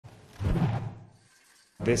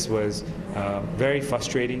This was very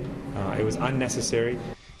frustrating. It was unnecessary.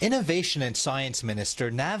 Innovation and Science Minister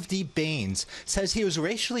Navdeep Bains says he was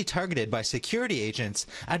racially targeted by security agents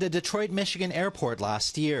at a Detroit, Michigan airport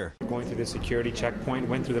last year. Going through the security checkpoint,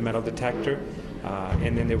 went through the metal detector,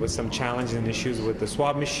 and then there was some challenges and issues with the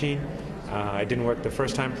swab machine. It didn't work the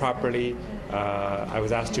first time properly. I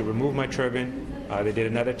was asked to remove my turban. They did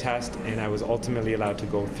another test, and I was ultimately allowed to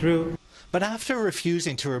go through. But after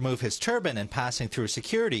refusing to remove his turban and passing through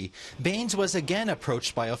security, Bains was again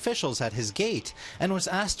approached by officials at his gate and was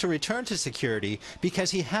asked to return to security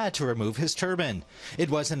because he had to remove his turban. It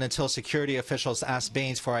wasn't until security officials asked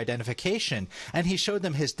Bains for identification and he showed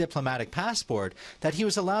them his diplomatic passport that he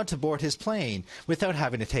was allowed to board his plane without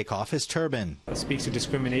having to take off his turban. It speaks to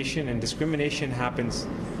discrimination, and discrimination happens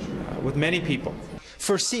with many people.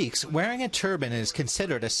 For Sikhs, wearing a turban is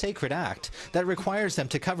considered a sacred act that requires them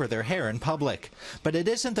to cover their hair in public. But it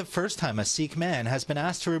isn't the first time a Sikh man has been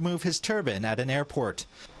asked to remove his turban at an airport.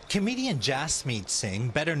 Comedian Jasmeet Singh,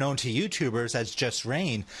 better known to YouTubers as Just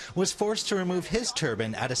Rain, was forced to remove his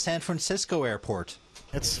turban at a San Francisco airport.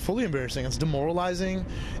 It's fully embarrassing, it's demoralizing,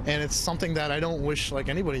 and it's something that I don't wish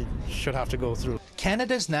anybody should have to go through.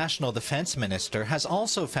 Canada's National Defence Minister has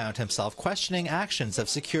also found himself questioning actions of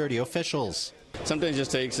security officials. Sometimes it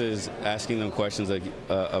just takes is asking them questions like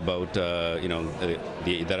about that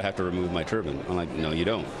I have to remove my turban. I'm like, no, you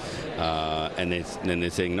don't. And then they're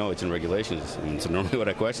saying, no, it's in regulations. And so normally what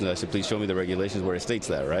I question is, I said, please show me the regulations where it states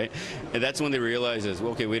that, right? And that's when they realize is,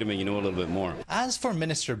 well, okay, wait a minute, you know a little bit more. As for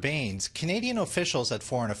Minister Bains, Canadian officials at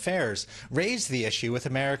Foreign Affairs raised the issue with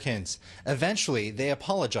Americans. Eventually, they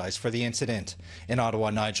apologized for the incident. In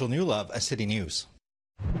Ottawa, Nigel Newlove, City News.